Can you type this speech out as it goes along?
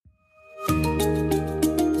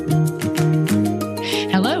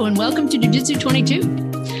welcome to Jiu-Jitsu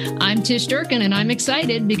 22. I'm Tish Durkin, and I'm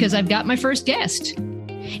excited because I've got my first guest.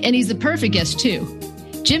 And he's the perfect guest, too.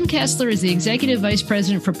 Jim Kessler is the Executive Vice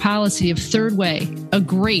President for Policy of Third Way, a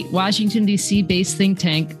great Washington, D.C.-based think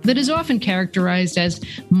tank that is often characterized as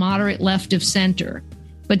moderate left of center.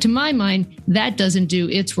 But to my mind, that doesn't do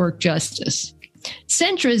its work justice.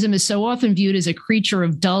 Centrism is so often viewed as a creature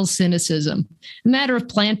of dull cynicism, a matter of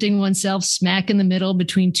planting oneself smack in the middle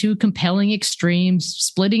between two compelling extremes,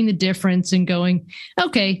 splitting the difference and going,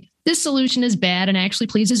 okay, this solution is bad and actually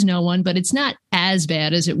pleases no one, but it's not as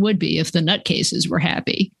bad as it would be if the nutcases were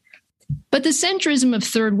happy. But the centrism of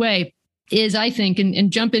Third Way is, I think, and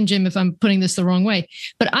jump in, Jim, if I'm putting this the wrong way,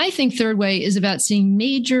 but I think Third Way is about seeing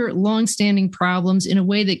major, longstanding problems in a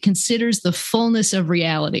way that considers the fullness of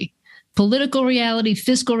reality. Political reality,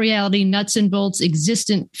 fiscal reality, nuts and bolts,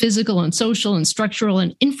 existent physical and social and structural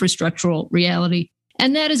and infrastructural reality.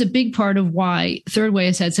 And that is a big part of why Third Way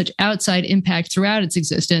has had such outside impact throughout its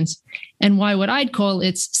existence, and why what I'd call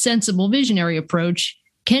its sensible visionary approach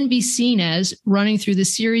can be seen as running through the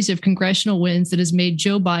series of congressional wins that has made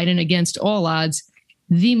Joe Biden, against all odds,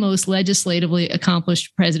 the most legislatively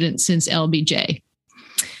accomplished president since LBJ.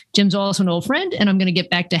 Jim's also an old friend, and I'm going to get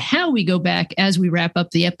back to how we go back as we wrap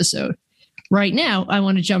up the episode. Right now, I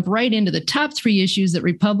want to jump right into the top three issues that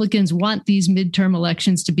Republicans want these midterm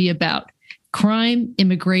elections to be about: crime,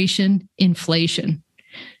 immigration, inflation.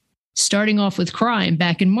 Starting off with crime,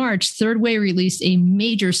 back in March, Third Way released a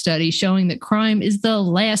major study showing that crime is the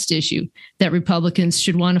last issue that Republicans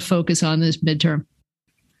should want to focus on this midterm.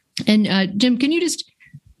 And Jim, can you just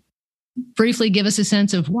briefly give us a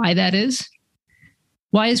sense of why that is?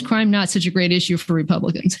 Why is crime not such a great issue for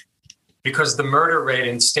Republicans? Because the murder rate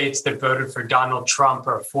in states that voted for Donald Trump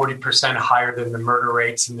are 40% higher than the murder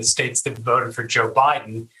rates in the states that voted for Joe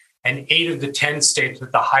Biden. And 8 of the 10 states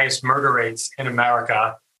with the highest murder rates in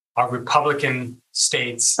America are Republican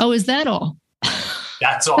states. Oh, is that all?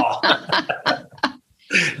 That's all.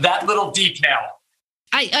 That little detail.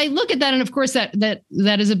 I look at that, and of course, that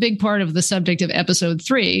is a big part of the subject of episode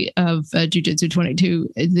 3 of Jiu-Jitsu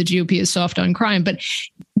 22. The GOP is soft on crime. But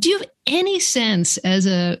do you have any sense, as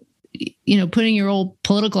putting your old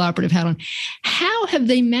political operative hat on, how have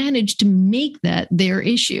they managed to make that their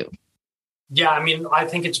issue? Yeah, I mean, I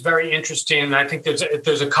think it's very interesting. And I think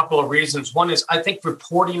there's a couple of reasons. One is I think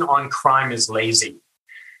reporting on crime is lazy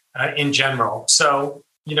in general. So,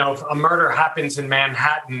 if a murder happens in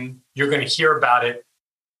Manhattan, you're going to hear about it.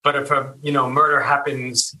 But if a murder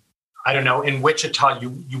happens, I don't know, in Wichita,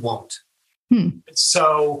 you won't.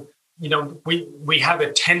 So, we have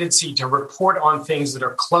a tendency to report on things that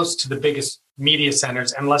are close to the biggest media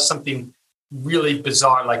centers unless something really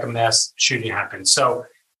bizarre like a mass shooting happens. So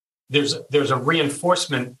there's a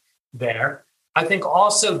reinforcement there. I think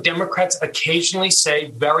also Democrats occasionally say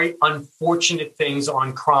very unfortunate things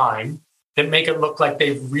on crime that make it look like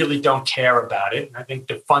they really don't care about it. I think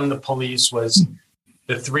defund the police was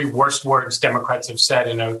the 3 worst words Democrats have said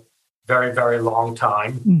in a very, very long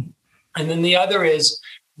time. And then the other is,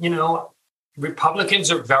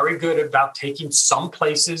 Republicans are very good about taking some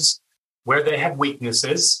places where they have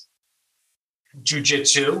weaknesses,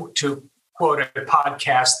 jiu-jitsu, to quote a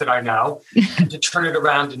podcast that I know, and to turn it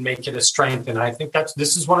around and make it a strength. And I think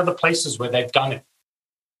this is one of the places where they've done it.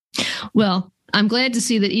 Well, I'm glad to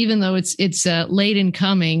see that even though it's late in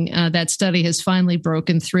coming, that study has finally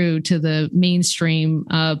broken through to the mainstream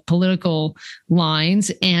political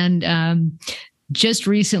lines. And just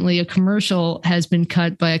recently, a commercial has been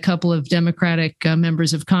cut by a couple of Democratic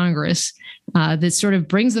members of Congress that sort of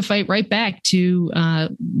brings the fight right back to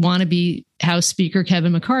wannabe House Speaker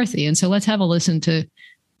Kevin McCarthy. And so let's have a listen to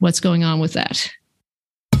what's going on with that.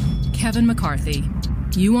 Kevin McCarthy,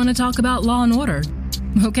 you want to talk about law and order?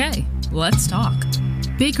 Okay, let's talk.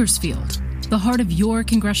 Bakersfield, the heart of your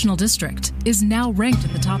congressional district, is now ranked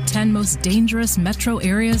in the top 10 most dangerous metro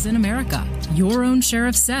areas in America. Your own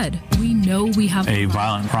sheriff said, we know we have a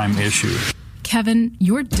violent crime issue. Kevin,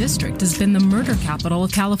 your district has been the murder capital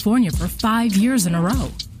of California for 5 years in a row.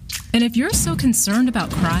 And if you're so concerned about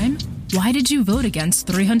crime, why did you vote against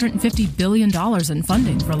 $350 billion in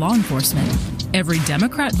funding for law enforcement? Every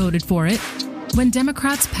Democrat voted for it. When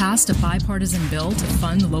Democrats passed a bipartisan bill to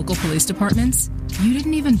fund local police departments, you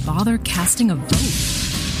didn't even bother casting a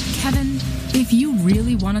vote. Kevin, if you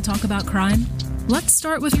really want to talk about crime, let's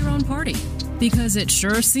start with your own party. Because it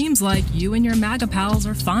sure seems like you and your MAGA pals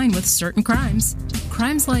are fine with certain crimes.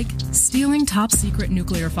 Crimes like stealing top-secret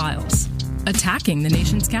nuclear files, attacking the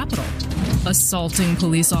nation's capital, assaulting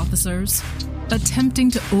police officers,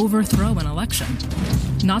 attempting to overthrow an election.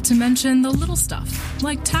 Not to mention the little stuff,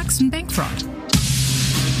 like tax and bank fraud.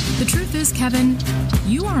 The truth is, Kevin,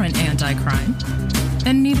 you aren't anti-crime,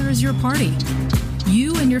 and neither is your party.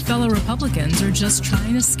 You and your fellow Republicans are just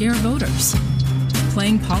trying to scare voters,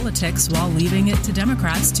 playing politics while leaving it to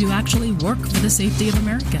Democrats to actually work for the safety of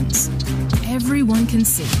Americans. Everyone can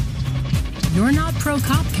see. You're not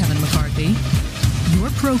pro-cop, Kevin McCarthy.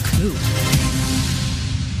 You're pro-coup.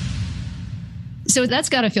 So that's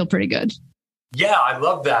got to feel pretty good. Yeah, I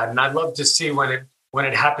love that. And I love to see when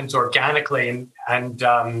it happens organically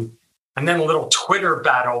and then a little Twitter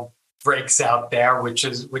battle breaks out there, which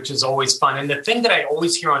is always fun. And the thing that I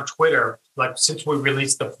always hear on Twitter, like since we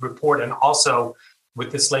released the report and also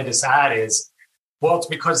with this latest ad is, well, it's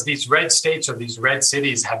because these red states or these red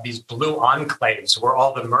cities have these blue enclaves where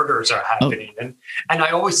all the murders are happening. And I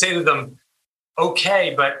always say to them,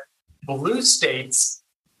 okay, but blue states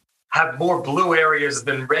have more blue areas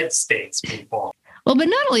than red states, people. Well, but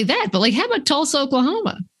not only that, but like, how about Tulsa,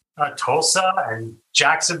 Oklahoma? Tulsa and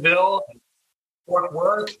Jacksonville and Fort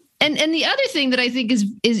Worth. And the other thing that I think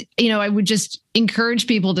is, I would just encourage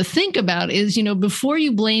people to think about is, before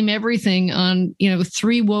you blame everything on,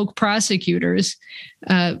 3 woke prosecutors,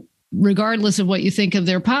 regardless of what you think of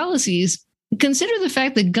their policies, consider the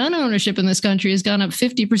fact that gun ownership in this country has gone up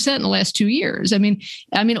 50% in the last 2 years. I mean,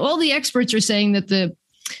 all the experts are saying that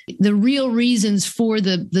the real reasons for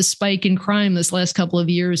the spike in crime this last couple of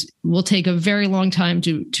years will take a very long time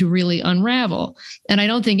to really unravel. And I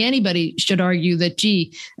don't think anybody should argue that,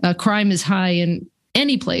 crime is high in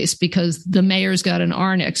any place because the mayor's got an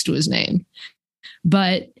R next to his name.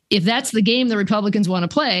 But if that's the game the Republicans want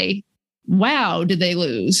to play, wow, did they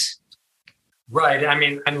lose? Right. I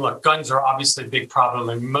mean, and look, guns are obviously a big problem.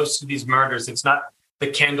 And most of these murders, it's not the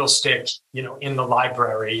candlestick, in the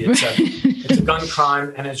library. It's a gun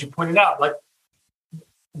crime. And as you pointed out, like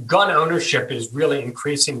gun ownership is really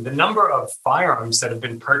increasing. The number of firearms that have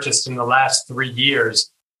been purchased in the last 3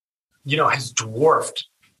 years, has dwarfed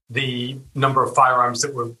the number of firearms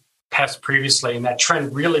that were passed previously. And that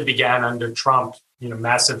trend really began under Trump,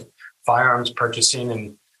 massive firearms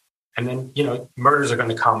purchasing. And then, murders are going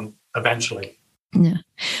to come eventually. Yeah.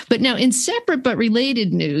 But now in separate but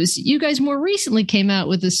related news, you guys more recently came out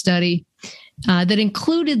with a study that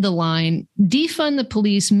included the line, defund the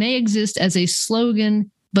police may exist as a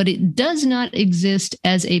slogan, but it does not exist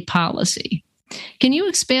as a policy. Can you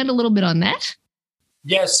expand a little bit on that?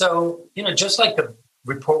 Yeah. So, just like the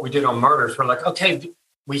report we did on murders, we're like, okay,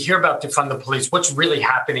 we hear about defund the police. What's really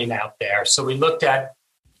happening out there? So we looked at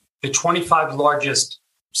the 25 largest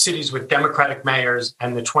cities with Democratic mayors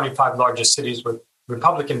and the 25 largest cities with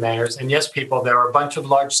Republican mayors. And yes, people, there are a bunch of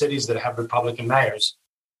large cities that have Republican mayors.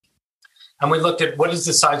 And we looked at what is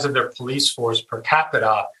the size of their police force per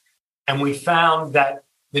capita. And we found that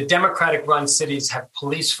the Democratic-run cities have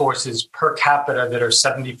police forces per capita that are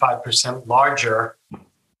 75% larger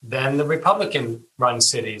than the Republican-run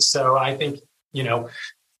cities. So I think,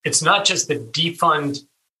 it's not just the defund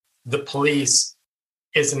the police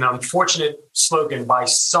is an unfortunate slogan by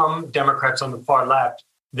some Democrats on the far left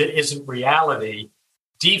that isn't reality.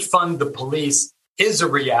 Defund the police is a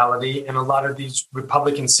reality in a lot of these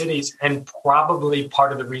Republican cities and probably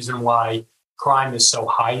part of the reason why crime is so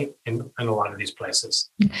high in a lot of these places.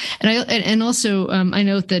 And also I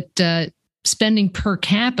note that spending per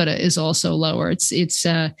capita is also lower. It's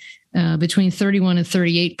between 31 and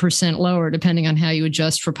 38% lower, depending on how you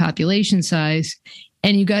adjust for population size.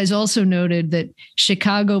 And you guys also noted that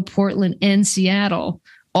Chicago, Portland, and Seattle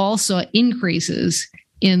all saw increases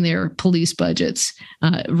in their police budgets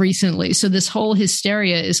recently. So this whole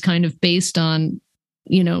hysteria is kind of based on,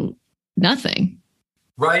 nothing.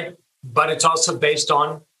 Right. But it's also based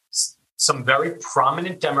on some very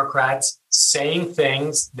prominent Democrats saying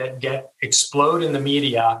things that explode in the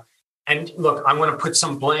media. And look, I'm going to put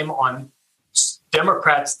some blame on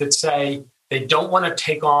Democrats that say they don't want to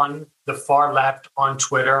take on the far left on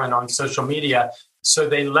Twitter and on social media. So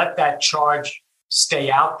they let that charge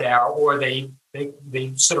stay out there, or they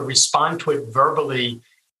sort of respond to it verbally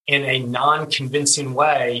in a non-convincing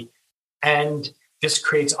way. And this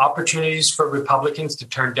creates opportunities for Republicans to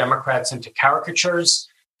turn Democrats into caricatures.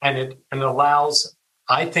 And it allows,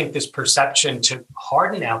 I think, this perception to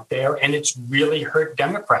harden out there. And it's really hurt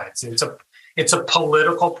Democrats. It's a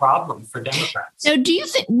political problem for Democrats. Now, do you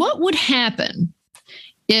think what would happen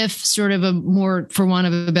if sort of a more, for want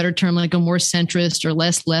of a better term, like a more centrist or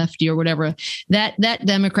less lefty or whatever, that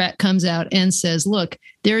Democrat comes out and says, look,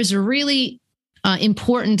 there's a really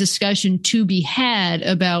important discussion to be had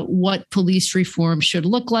about what police reform should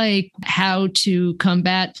look like, how to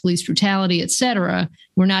combat police brutality, et cetera.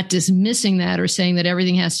 We're not dismissing that or saying that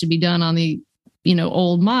everything has to be done on the,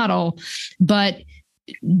 old model, but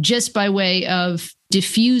just by way of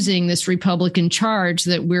diffusing this Republican charge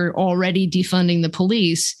that we're already defunding the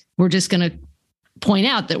police, we're just going to point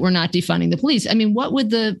out that we're not defunding the police. I mean,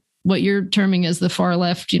 what you're terming as the far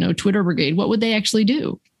left, Twitter brigade, what would they actually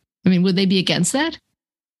do? I mean, would they be against that?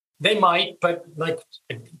 They might, but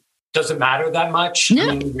it doesn't matter that much. No.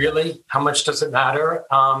 I mean, really, how much does it matter?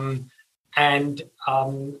 I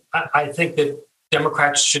think that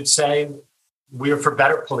Democrats should say we are for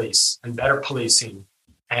better police and better policing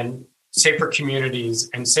and safer communities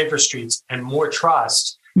and safer streets and more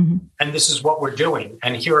trust. Mm-hmm. And this is what we're doing.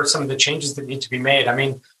 And here are some of the changes that need to be made. I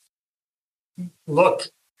mean, look,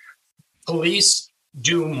 police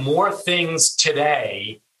do more things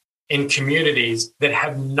today in communities that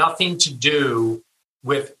have nothing to do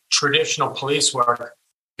with traditional police work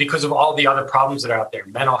because of all the other problems that are out there,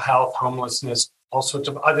 mental health, homelessness, all sorts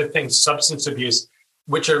of other things, substance abuse,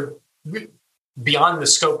 which are beyond the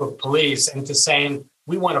scope of police, and to saying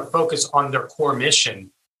we want to focus on their core mission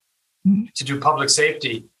to do public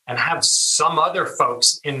safety and have some other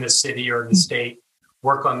folks in the city or the state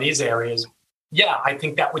work on these areas. Yeah, I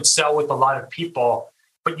think that would sell with a lot of people,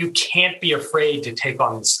 but you can't be afraid to take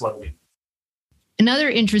on the slogan. Another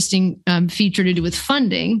interesting feature to do with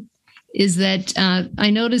funding is that I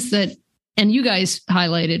noticed that, and you guys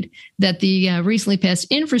highlighted, that the recently passed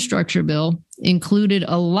infrastructure bill included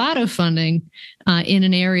a lot of funding in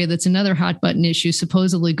an area that's another hot button issue,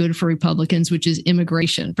 supposedly good for Republicans, which is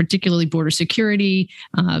immigration, particularly border security,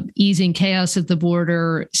 easing chaos at the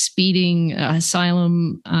border, speeding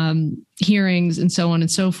asylum hearings, and so on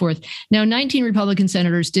and so forth. Now, 19 Republican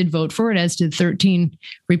senators did vote for it, as did 13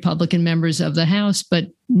 Republican members of the House, but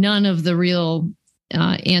none of the real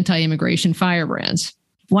anti-immigration firebrands.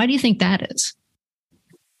 Why do you think that is?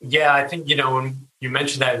 Yeah, I think, when you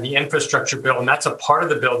mentioned that in the infrastructure bill, and that's a part of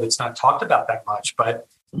the bill that's not talked about that much, but,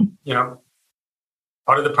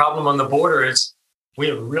 part of the problem on the border is we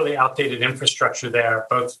have really outdated infrastructure there,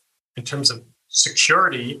 both in terms of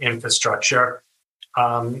security infrastructure,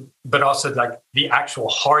 but also like the actual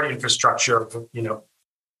hard infrastructure of,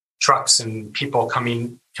 trucks and people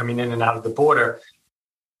coming in and out of the border,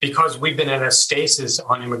 because we've been in a stasis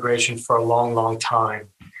on immigration for a long, long time.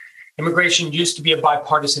 Immigration used to be a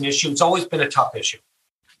bipartisan issue. It's always been a tough issue,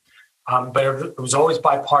 but it was always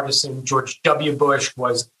bipartisan. George W. Bush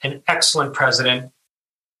was an excellent president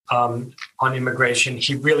on immigration.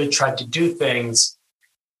 He really tried to do things,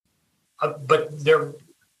 but there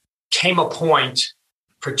came a point,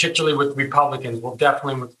 particularly with Republicans,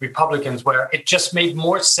 definitely with Republicans, where it just made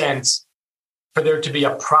more sense for there to be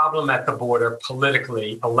a problem at the border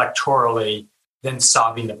politically, electorally, than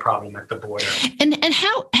solving the problem at the border. And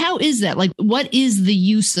how is that? Like, what is the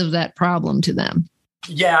use of that problem to them?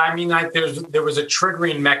 Yeah, I mean, there was a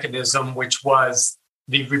triggering mechanism, which was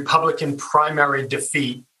the Republican primary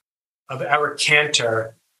defeat of Eric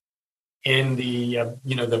Cantor in the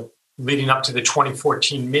leading up to the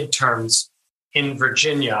 2014 midterms in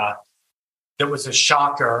Virginia. That was a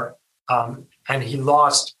shocker, and he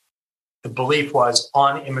lost. The belief was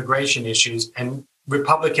on immigration issues, and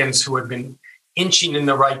Republicans who had been inching in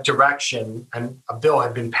the right direction and a bill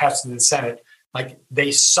had been passed in the Senate, like they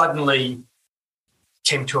suddenly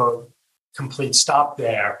came to a complete stop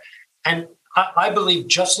there. And I believe,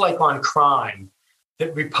 just like on crime,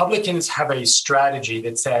 that Republicans have a strategy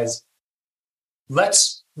that says,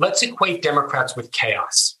 let's equate Democrats with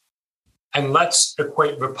chaos and let's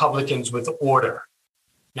equate Republicans with order.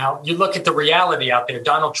 Now, you look at the reality out there,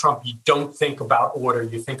 Donald Trump, you don't think about order,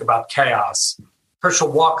 you think about chaos.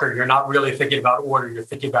 Herschel Walker, you're not really thinking about order, you're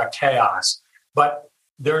thinking about chaos. But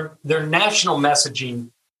their national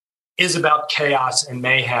messaging is about chaos and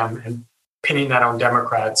mayhem and pinning that on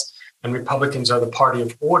Democrats, and Republicans are the party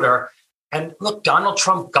of order. And look, Donald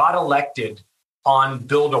Trump got elected on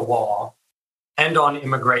Build a Wall and on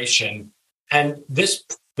immigration. And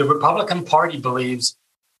the Republican Party believes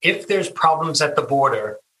if there's problems at the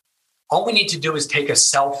border, all we need to do is take a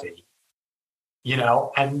selfie,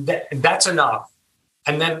 and that's enough.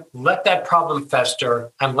 And then let that problem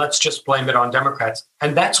fester and let's just blame it on Democrats.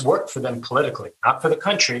 And that's worked for them politically, not for the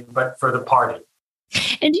country, but for the party.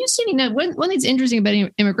 And you see, one thing that's interesting about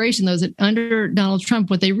immigration, though, is that under Donald Trump,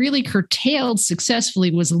 what they really curtailed successfully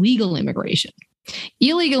was legal immigration.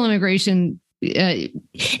 Illegal immigration, the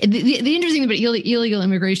interesting thing about illegal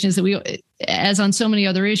immigration is that we, as on so many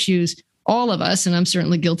other issues, all of us, and I'm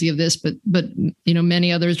certainly guilty of this, but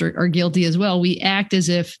many others are guilty as well. We act as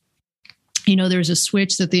if, there's a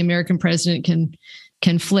switch that the American president can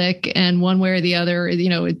can flick, and one way or the other,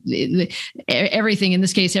 everything in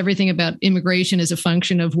this case, everything about immigration is a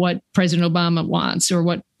function of what President Obama wants, or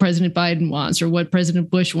what President Biden wants, or what President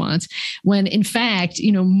Bush wants. When in fact,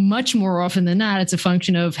 much more often than not, it's a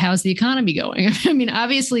function of how's the economy going. I mean,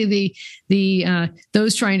 obviously,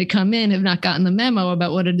 those trying to come in have not gotten the memo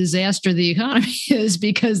about what a disaster the economy is,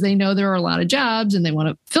 because they know there are a lot of jobs and they want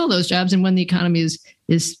to fill those jobs. And when the economy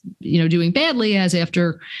is doing badly, as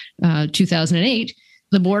after 2008.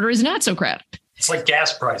 The border is not so crowded. It's like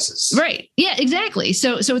gas prices. Right. Yeah, exactly.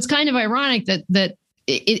 So it's kind of ironic that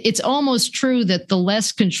it's almost true that the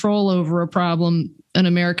less control over a problem an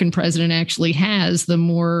American president actually has, the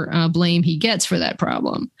more blame he gets for that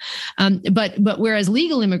problem. But whereas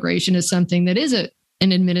legal immigration is something that is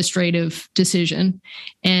an administrative decision,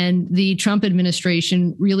 and the Trump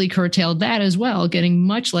administration really curtailed that as well, getting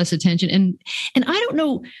much less attention. And I don't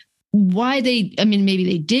know why maybe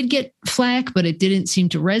they did get flack, but it didn't seem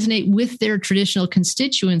to resonate with their traditional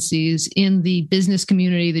constituencies in the business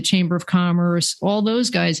community, the Chamber of Commerce, all those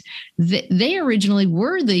guys. They originally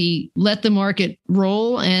were the let the market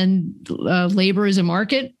roll, and labor is a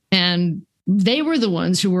market. And they were the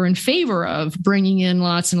ones who were in favor of bringing in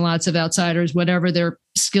lots and lots of outsiders, whatever their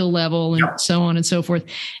skill level and so on and so forth.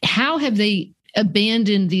 How have they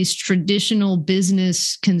abandoned these traditional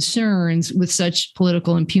business concerns with such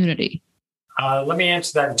political impunity? Let me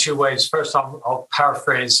answer that in two ways. First, I'll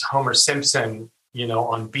paraphrase Homer Simpson,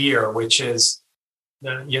 on beer, which is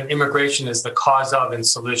immigration is the cause of and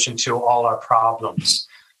solution to all our problems.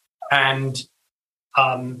 And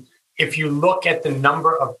if you look at the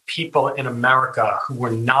number of people in America who were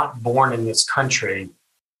not born in this country,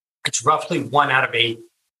 it's roughly 1 out of 8.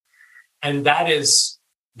 And that is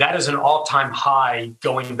an all-time high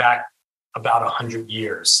going back about 100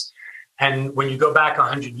 years. And when you go back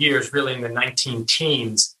 100 years, really in the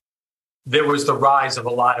 19-teens, there was the rise of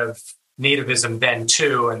a lot of nativism then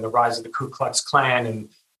too, and the rise of the Ku Klux Klan and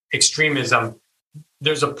extremism.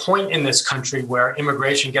 There's a point in this country where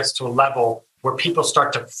immigration gets to a level where people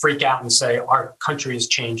start to freak out and say, our country is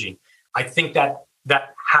changing. I think that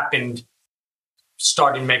happened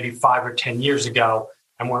starting maybe 5 or 10 years ago,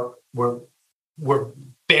 and we're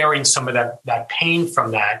bearing some of that pain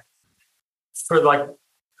from that.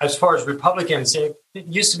 As far as Republicans, it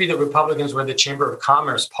used to be that Republicans were the Chamber of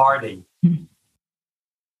Commerce party. Mm-hmm.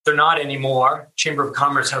 They're not anymore. Chamber of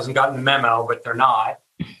Commerce hasn't gotten the memo, but they're not.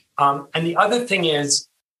 And the other thing is,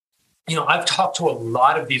 I've talked to a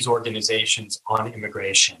lot of these organizations on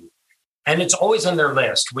immigration, and it's always on their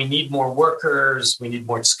list. We need more workers. We need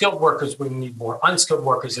more skilled workers. We need more unskilled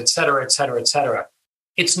workers, et cetera, et cetera, et cetera.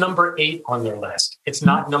 It's number 8 on their list. It's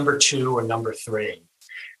not number 2 or number 3.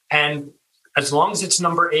 And as long as it's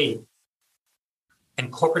number 8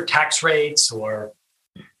 and corporate tax rates or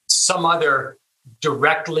some other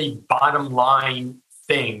directly bottom line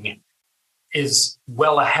thing is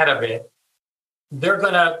well ahead of it, they're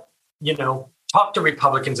going to, talk to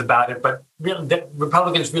Republicans about it. But really,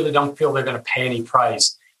 Republicans really don't feel they're going to pay any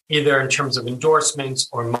price, either in terms of endorsements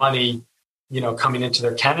or money, coming into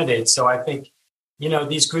their candidates. So I think,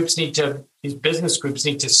 these business groups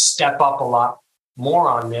need to step up a lot more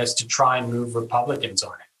on this to try and move Republicans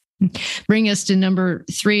on it. Bring us to number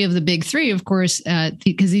 3 of the big 3, of course,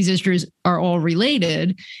 because these issues are all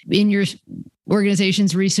related. In your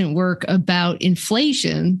organization's recent work about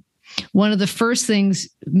inflation, one of the first things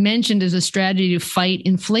mentioned as a strategy to fight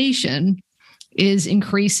inflation is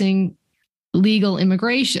increasing legal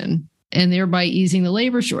immigration and thereby easing the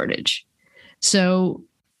labor shortage. So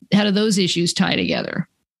how do those issues tie together?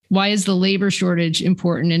 Why is the labor shortage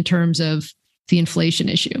important in terms of the inflation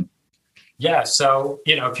issue? Yeah. So,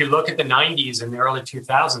 if you look at the 90s and the early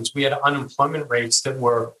 2000s, we had unemployment rates that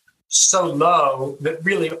were so low that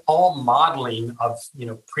really all modeling of,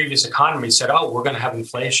 previous economies said, oh, we're going to have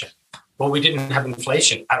inflation. Well, we didn't have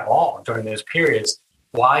inflation at all during those periods.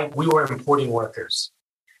 Why? We were importing workers.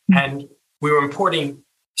 And we were importing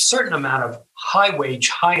a certain amount of high-wage,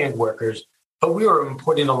 high-end workers, but we were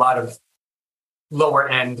importing a lot of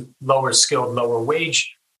lower-end, lower-skilled,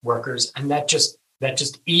 lower-wage workers. And that just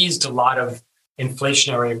eased a lot of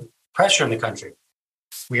inflationary pressure in the country.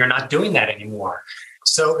 We are not doing that anymore.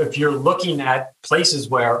 So if you're looking at places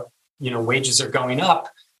where, wages are going up,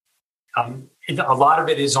 a lot of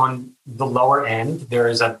it is on the lower end. There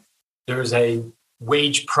is a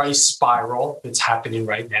wage price spiral that's happening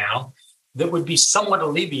right now that would be somewhat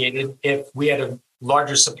alleviated if we had a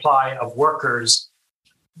larger supply of workers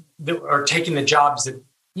that are taking the jobs that,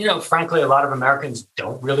 frankly, a lot of Americans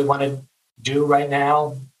don't really want to do right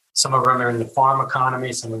now. Some of them are in the farm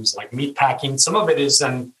economy. Some of them is like meat packing. Some of it is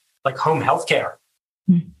in like home healthcare.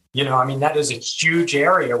 That is a huge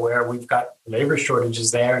area where we've got labor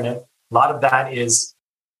shortages there. And a lot of that is,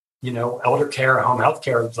 elder care, home health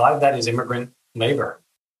care. A lot of that is immigrant labor.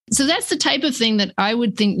 So that's the type of thing that I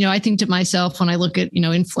would think, I think to myself when I look at,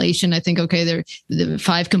 inflation, I think, okay, there are the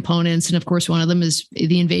 5 components. And of course, one of them is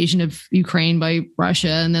the invasion of Ukraine by Russia.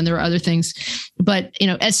 And then there are other things. But,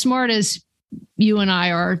 as smart as you and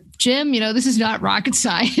I are, Jim, this is not rocket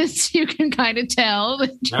science. You can kind of tell that,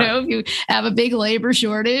 if you have a big labor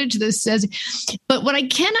shortage, this says, but what I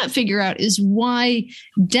cannot figure out is why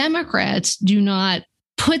Democrats do not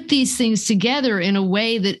put these things together in a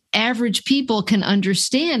way that average people can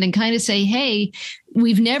understand and kind of say, hey,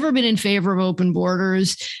 we've never been in favor of open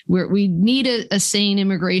borders. We need a sane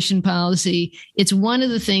immigration policy. It's one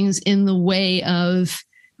of the things in the way of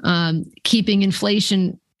keeping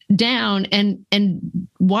inflation down. And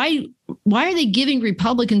why are they giving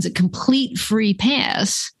Republicans a complete free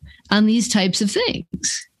pass on these types of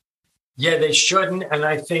things? Yeah, they shouldn't. And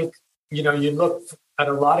I think, you look at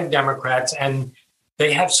a lot of Democrats and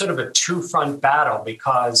they have sort of a two-front battle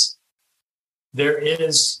because there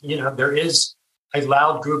is a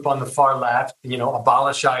loud group on the far left,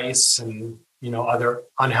 abolish ICE and, other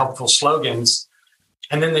unhelpful slogans.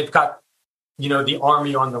 And then they've got, the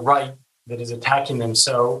army on the right that is attacking them.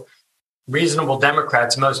 So reasonable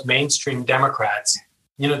Democrats, most mainstream Democrats,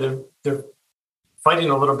 they're fighting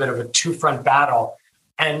a little bit of a two-front battle.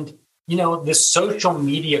 And, the social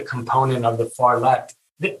media component of the far left,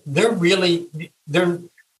 they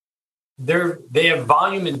have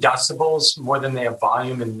volume in decibels more than they have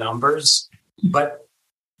volume in numbers. But,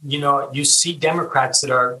 you see Democrats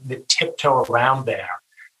that tiptoe around there.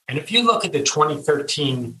 And if you look at the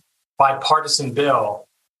 2013 bipartisan bill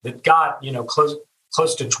that got,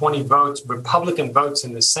 close to 20 votes, Republican votes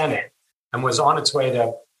in the Senate, and was on its way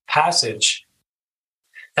to passage,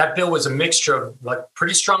 that bill was a mixture of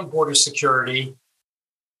pretty strong border security,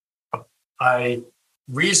 a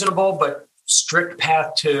reasonable but strict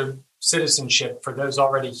path to citizenship for those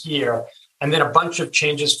already here, and then a bunch of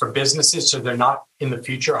changes for businesses so they're not in the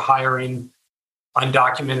future hiring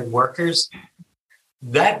undocumented workers.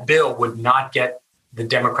 That bill would not get the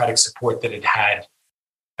Democratic support that it had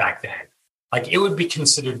back then. It would be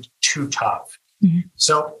considered too tough. Mm-hmm.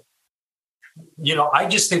 So, I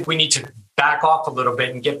just think we need to back off a little bit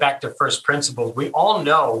and get back to first principles. We all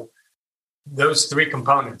know those 3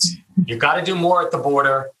 components. You got to do more at the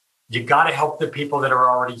border. You got to help the people that are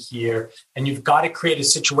already here. And you've got to create a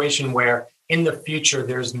situation where in the future,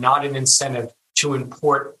 there's not an incentive to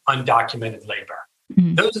import undocumented labor.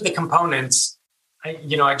 Mm-hmm. Those are the components.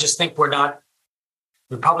 I just think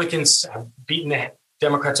Republicans have beaten the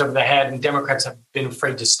Democrats over the head and Democrats have been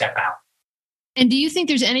afraid to step out. And do you think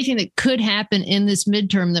there's anything that could happen in this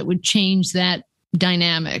midterm that would change that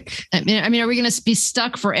dynamic? I mean, are we going to be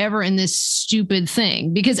stuck forever in this stupid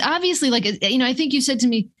thing? Because obviously, I think you said to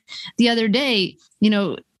me the other day,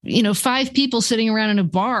 5 people sitting around in a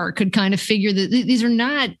bar could kind of figure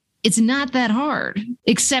that it's not that hard,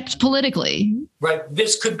 except politically. Right.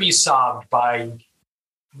 This could be solved by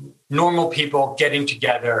normal people getting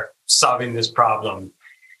together, solving this problem.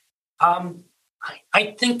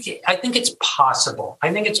 I think it's possible.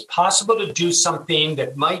 I think it's possible to do something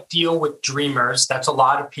that might deal with dreamers. That's a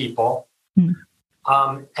lot of people.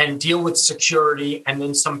 And deal with security and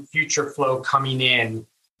then some future flow coming in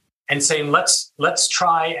and saying, let's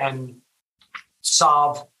try and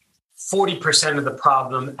solve 40% of the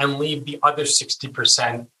problem and leave the other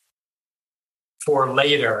 60% for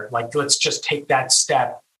later. Let's just take that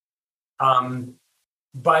step.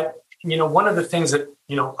 But, one of the things that,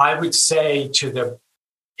 I would say to the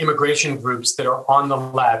immigration groups that are on the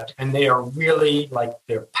left, and they are really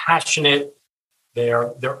they're passionate,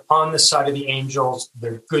 they're on the side of the angels,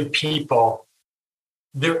 they're good people.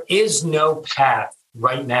 There is no path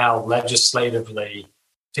right now legislatively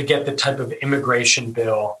to get the type of immigration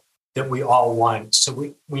bill that we all want.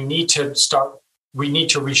 So we need to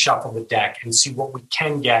reshuffle the deck and see what we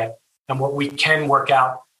can get and what we can work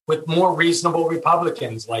out with more reasonable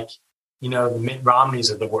Republicans the Mitt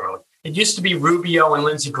Romneys of the world. It used to be Rubio and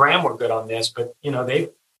Lindsey Graham were good on this, but they've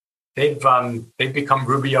become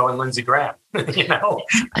Rubio and Lindsey Graham.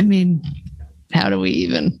 I mean, how do we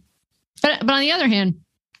even? But on the other hand,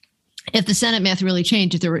 if the Senate math really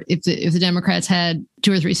changed, if the Democrats had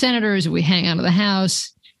 2 or 3 senators, if we hang on to the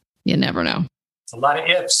House, you never know. It's a lot of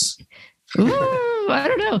ifs. Ooh, I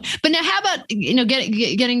don't know. But now how about,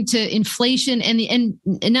 getting to inflation and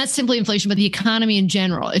not simply inflation, but the economy in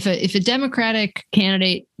general? If a Democratic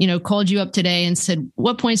candidate, called you up today and said,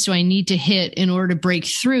 what points do I need to hit in order to break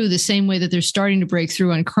through the same way that they're starting to break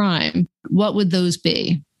through on crime? What would those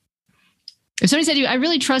be? If somebody said to you, I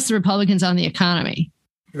really trust the Republicans on the economy.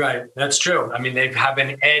 Right. That's true. I mean, they have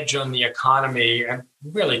an edge on the economy, and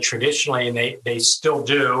really traditionally, and they still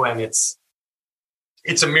do. And it's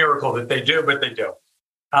a miracle that they do, but they do.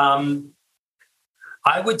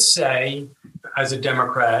 I would say, as a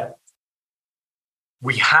Democrat,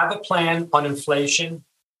 we have a plan on inflation.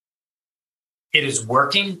 It is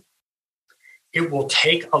working. It will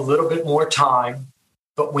take a little bit more time,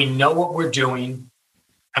 but we know what we're doing,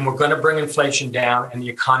 and we're going to bring inflation down, and the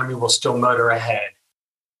economy will still motor ahead.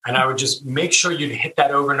 And I would just make sure you'd hit that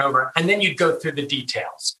over and over, and then you'd go through the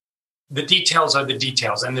details. The details are the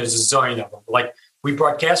details, and there's a zillion of them. Like, we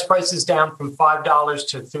brought gas prices down from $5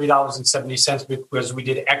 to $3.70 because we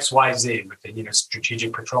did X, Y, Z with the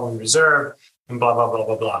Strategic Petroleum Reserve and blah, blah, blah,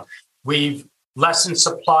 blah, blah. We've lessened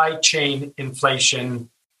supply chain inflation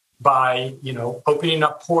by, opening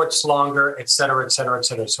up ports longer, et cetera, et cetera, et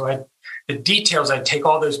cetera. So the details, I'd take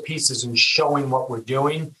all those pieces and showing what we're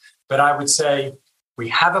doing. But I would say we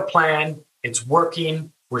have a plan. It's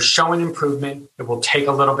working. We're showing improvement. It will take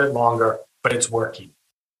a little bit longer, but it's working,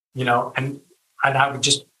 and I would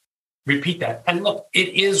just repeat that. And look, it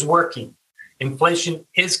is working. Inflation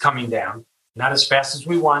is coming down, not as fast as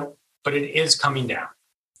we want, but it is coming down.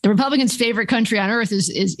 The Republicans' favorite country on earth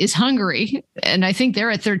is Hungary, and I think they're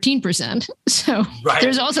at 13%. So right.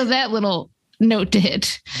 There's also that little note to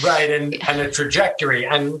hit. Right, and a trajectory.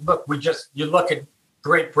 And look, you look at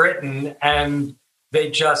Great Britain, and they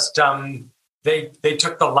just they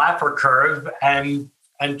took the Laffer curve and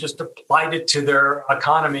just applied it to their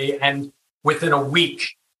economy, and within a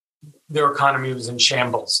week, their economy was in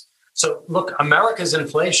shambles. So look, America's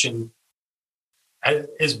inflation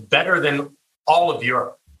is better than all of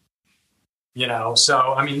Europe.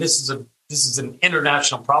 So I mean, this is an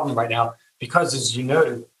international problem right now because, as you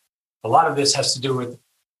noted, a lot of this has to do with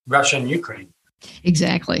Russia and Ukraine.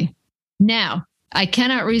 Exactly. Now, I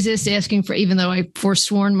cannot resist asking for, even though I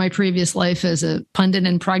forsworn my previous life as a pundit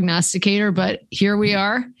and prognosticator, but here we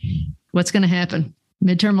are. What's going to happen?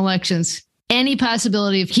 Midterm elections. Any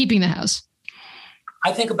possibility of keeping the House?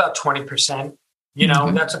 I think about 20%.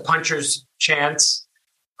 That's a puncher's chance.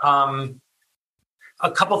 A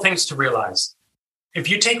couple things to realize. If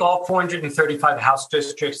you take all 435 House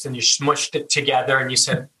districts and you smushed it together and you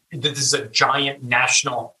said, this is a giant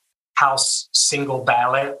national House single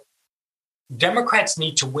ballot, Democrats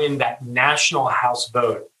need to win that national House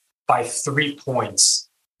vote by 3 points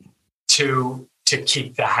to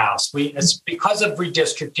keep the House. It's because of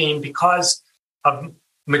redistricting, because of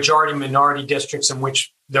majority-minority districts in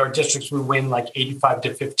which there are districts we win like 85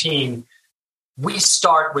 to 15, we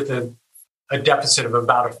start with a deficit of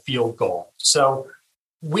about a field goal. So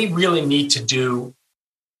we really need to do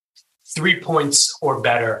 3 points or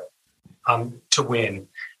better to win.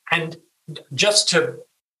 And just to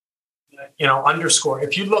underscore,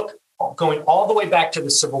 if you look going all the way back to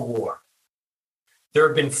the Civil War, there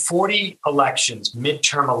have been 40 elections,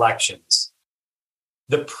 midterm elections.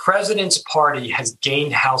 The president's party has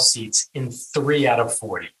gained House seats in 3 out of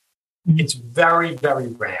 40. It's very, very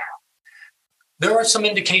rare. There are some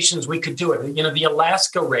indications we could do it. The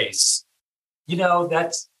Alaska race,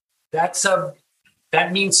 that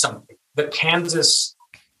means something. The Kansas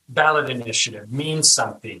ballot initiative means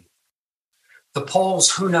something. The polls,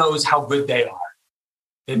 who knows how good they are.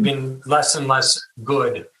 They've been less and less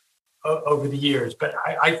good over the years, but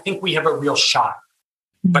I think we have a real shot.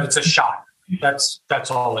 But it's a shot. That's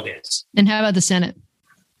all it is. And how about the Senate?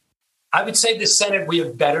 I would say the Senate, we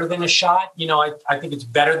have better than a shot. I think it's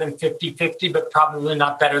better than 50-50, but probably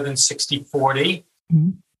not better than 60-40.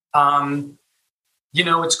 Mm-hmm.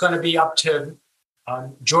 It's going to be up to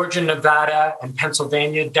Georgia, Nevada, and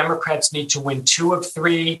Pennsylvania. Democrats need to win 2 of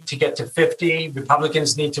 3 to get to 50.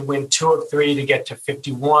 Republicans need to win 2 of 3 to get to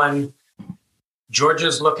 51.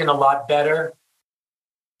 Georgia's looking a lot better.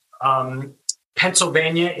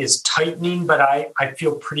 Pennsylvania is tightening, but I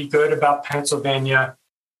feel pretty good about Pennsylvania.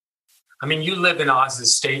 I mean, you live in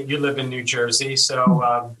Oz's state. You live in New Jersey.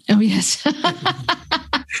 So, oh, yes.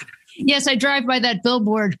 Yes, I drive by that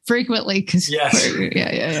billboard frequently. Yes.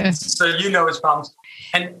 Yeah. So his problems.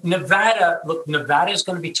 And Nevada is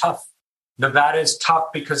going to be tough. Nevada is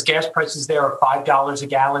tough because gas prices there are $5 a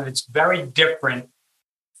gallon. It's very different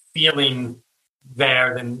feeling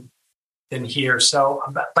there than here. So,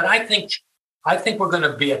 but I think we're going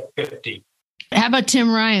to be at 50. How about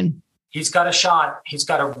Tim Ryan? He's got a shot. He's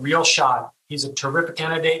got a real shot. He's a terrific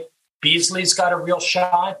candidate. Beasley's got a real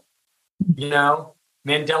shot.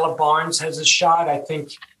 Mandela Barnes has a shot. I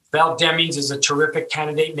think Val Demings is a terrific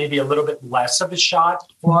candidate, maybe a little bit less of a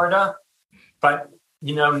shot, Florida, but,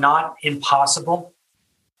 not impossible.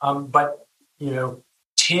 But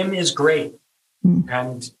Tim is great.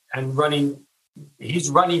 and running. He's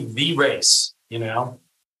running the race.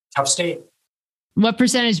 Tough state. What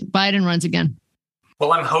percentage Biden runs again?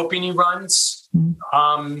 Well, I'm hoping he runs.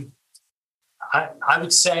 I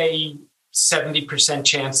would say 70%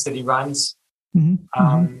 chance that he runs. He's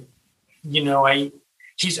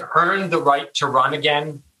earned the right to run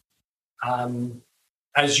again.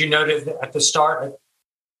 As you noted at the start,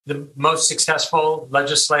 the most successful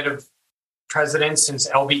legislative president since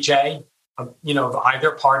LBJ, of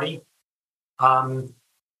either party.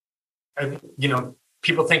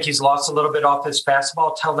 People think he's lost a little bit off his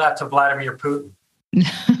fastball. Tell that to Vladimir Putin.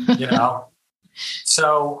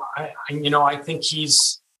 So I think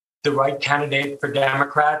he's the right candidate for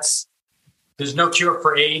Democrats. There's no cure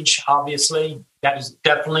for age, obviously. That is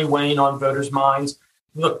definitely weighing on voters' minds.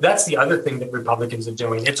 Look, that's the other thing that Republicans are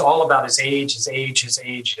doing. It's all about his age. So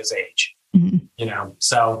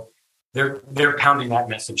they're pounding that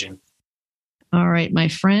messaging. All right, my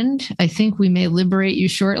friend, I think we may liberate you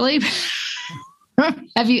shortly.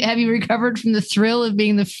 Have you recovered from the thrill of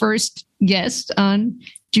being the first guest on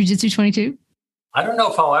Jiu-Jitsu 22? I don't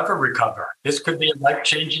know if I'll ever recover. This could be a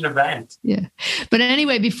life-changing event. Yeah. But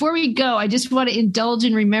anyway, before we go, I just want to indulge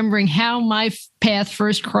in remembering how my path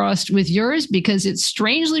first crossed with yours, because it's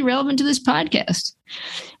strangely relevant to this podcast.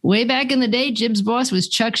 Way back in the day, Jim's boss was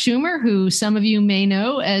Chuck Schumer, who some of you may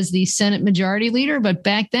know as the Senate Majority Leader. But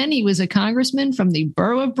back then, he was a congressman from the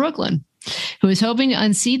borough of Brooklyn who was hoping to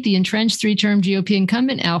unseat the entrenched three-term GOP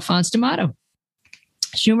incumbent, Alphonse D'Amato.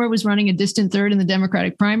 Schumer was running a distant third in the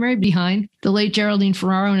Democratic primary behind the late Geraldine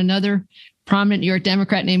Ferraro and another prominent New York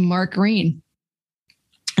Democrat named Mark Green.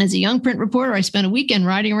 As a young print reporter, I spent a weekend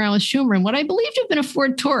riding around with Schumer in what I believe to have been a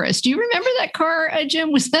Ford Taurus. Do you remember that car,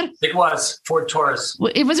 Jim? Was that? It was Ford Taurus.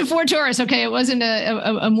 It was a Ford Taurus. Okay. It wasn't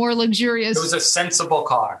a more luxurious. It was a sensible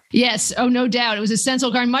car. Yes. Oh, no doubt. It was a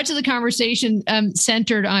sensible car. And much of the conversation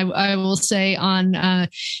centered, I will say, on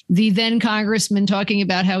the then congressman talking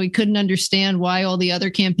about how he couldn't understand why all the other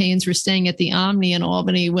campaigns were staying at the Omni in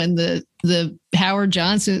Albany when the Howard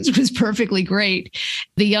Johnson's was perfectly great.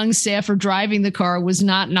 The young staffer driving the car was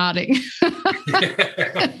not nodding.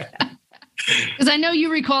 Because I know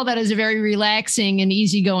you recall that as a very relaxing and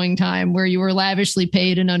easygoing time where you were lavishly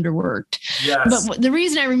paid and underworked. Yes. But the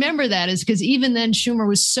reason I remember that is because even then Schumer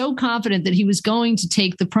was so confident that he was going to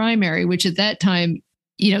take the primary, which at that time,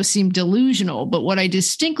 seemed delusional. But what I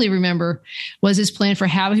distinctly remember was his plan for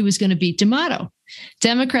how he was going to beat D'Amato.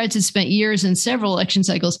 Democrats had spent years in several election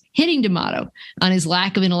cycles hitting D'Amato on his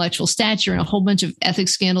lack of intellectual stature and a whole bunch of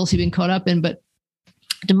ethics scandals he'd been caught up in. But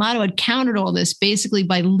D'Amato had countered all this basically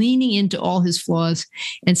by leaning into all his flaws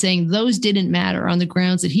and saying those didn't matter on the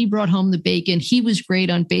grounds that he brought home the bacon. He was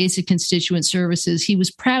great on basic constituent services. He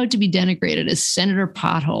was proud to be denigrated as Senator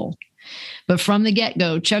Pothole. But from the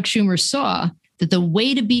get-go, Chuck Schumer saw that the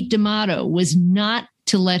way to beat D'Amato was not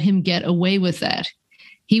to let him get away with that.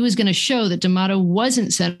 He was going to show that D'Amato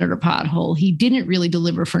wasn't Senator Pothole. He didn't really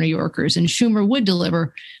deliver for New Yorkers, and Schumer would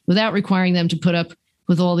deliver without requiring them to put up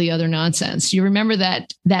with all the other nonsense. Do you remember that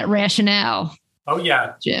rationale? Oh,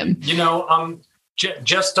 yeah. Jim.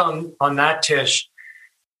 Just on that, Tish,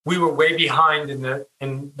 we were way behind in the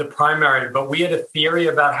primary, but we had a theory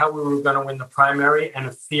about how we were going to win the primary and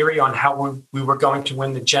a theory on how we were going to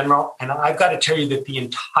win the general. And I've got to tell you that the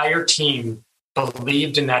entire team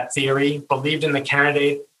believed in that theory, believed in the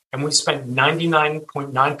candidate, and we spent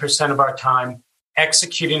 99.9% of our time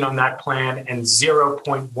executing on that plan and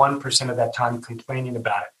 0.1% of that time complaining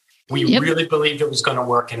about it. We really believed it was going to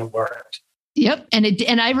work, and it worked. Yep.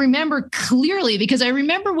 And I remember clearly, because I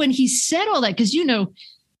remember when he said all that, because,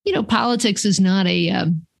 politics is not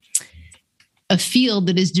a field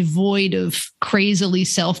that is devoid of crazily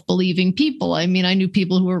self-believing people. I mean, I knew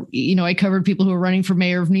people who were, I covered people who were running for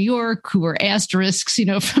mayor of New York who were asterisks,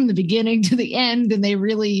 from the beginning to the end. And they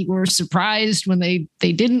really were surprised when they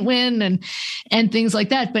didn't win and things like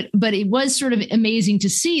that. But it was sort of amazing to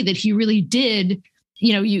see that he really did,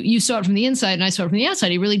 you saw it from the inside and I saw it from the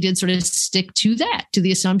outside. He really did sort of stick to that, to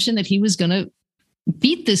the assumption that he was going to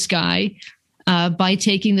beat this guy by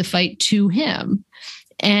taking the fight to him.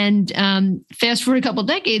 And fast forward a couple of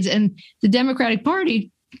decades, and the Democratic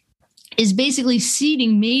Party is basically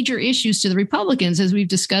ceding major issues to the Republicans, as we've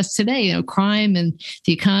discussed today, crime and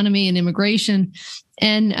the economy and immigration.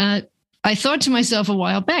 And I thought to myself a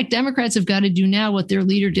while back, Democrats have got to do now what their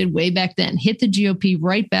leader did way back then, hit the GOP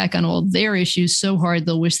right back on all their issues so hard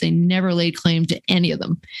they'll wish they never laid claim to any of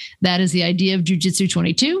them. That is the idea of Jiu-Jitsu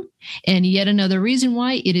 22. And yet another reason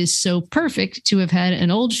why it is so perfect to have had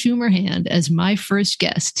an old Schumer hand as my first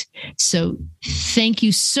guest. So thank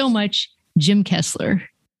you so much, Jim Kessler.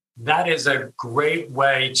 That is a great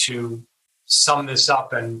way to sum this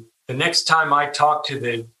up. And the next time I talk to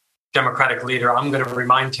the Democratic leader, I'm going to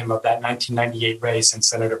remind him of that 1998 race and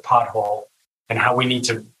Senator Pothole and how we need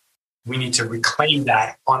to reclaim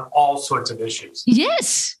that on all sorts of issues.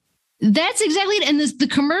 Yes, that's exactly it. And the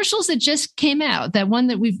commercials that just came out, that one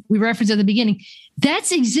that we referenced at the beginning,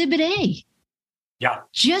 that's Exhibit A. Yeah.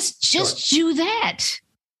 Just do that.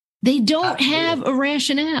 They don't have a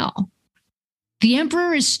rationale. The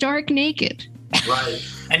emperor is stark naked. Right.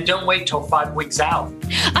 And don't wait till 5 weeks out.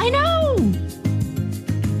 I know.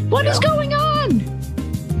 What is going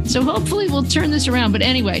on? So hopefully we'll turn this around. But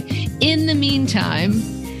anyway, in the meantime,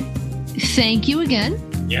 thank you again.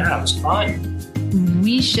 Yeah, it was fun.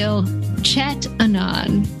 We shall chat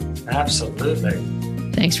anon. Absolutely.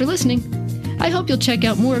 Thanks for listening. I hope you'll check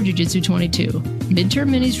out more of Jiu-Jitsu 22. Midterm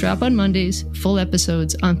minis drop on Mondays, full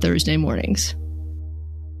episodes on Thursday mornings.